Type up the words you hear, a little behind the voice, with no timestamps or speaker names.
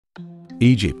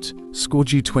Egypt,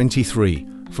 squad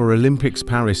U-23 for Olympics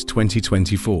Paris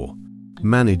 2024.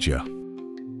 Manager: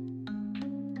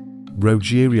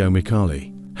 Rogério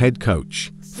Micali, head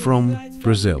coach, from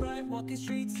Brazil.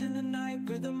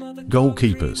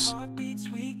 Goalkeepers: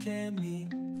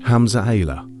 Hamza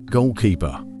Ayla,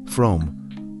 goalkeeper, from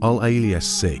Al Ahly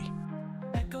SC.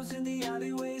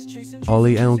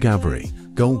 Ali El Gabri,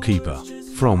 goalkeeper,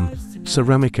 from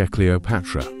Ceramica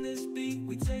Cleopatra.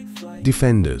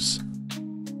 Defenders: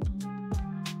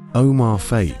 Omar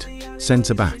Fade,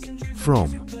 centre-back, from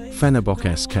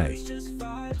Fenerbahce SK.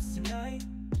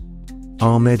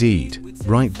 Ahmed Eid,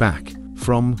 right-back,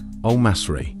 from Al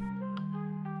Masry.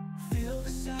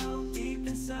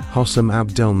 Hossam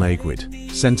Abdelmageed,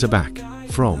 centre-back,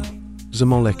 from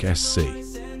Zamalek SC.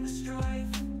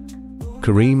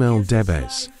 Karim El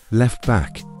Debez,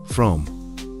 left-back, from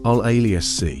Al Ahly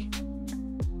SC.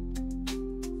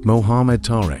 Mohamed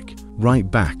Tarek,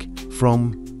 right-back,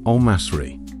 from Al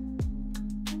Masry.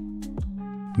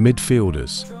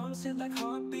 Midfielders: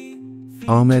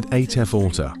 Ahmed Atef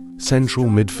Orta, central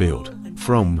midfield,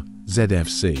 from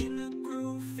ZFC.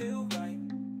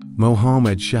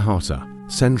 Mohamed Shahata,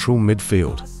 central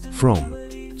midfield, from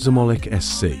Zamalek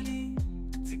SC.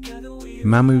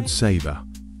 Mahmoud Saber,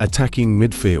 attacking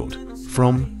midfield,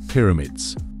 from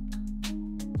Pyramids.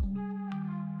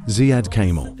 Ziad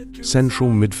Kamal, central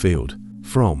midfield,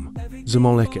 from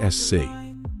Zamalek SC.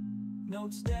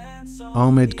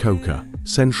 Ahmed Koka,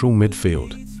 central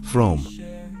midfield, from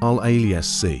Al Ahly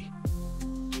SC.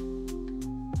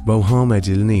 Mohamed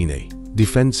El-Nini,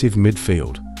 defensive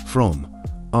midfield, from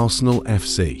Arsenal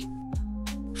FC.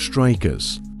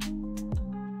 Strikers: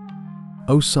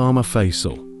 Osama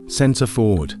Faisal, centre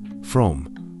forward, from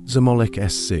Zamalek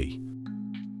SC.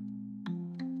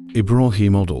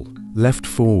 Ibrahim Odal, left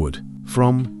forward,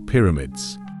 from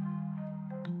Pyramids.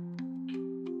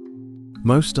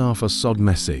 Mostafa Sod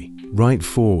Messi, right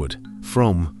forward,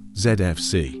 from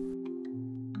ZFC.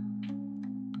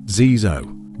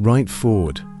 Zizou, right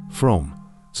forward, from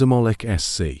Zamalek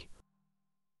SC.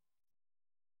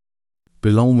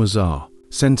 Bilal Mazar,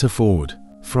 centre forward,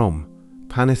 from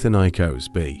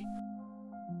Panathinaikos B.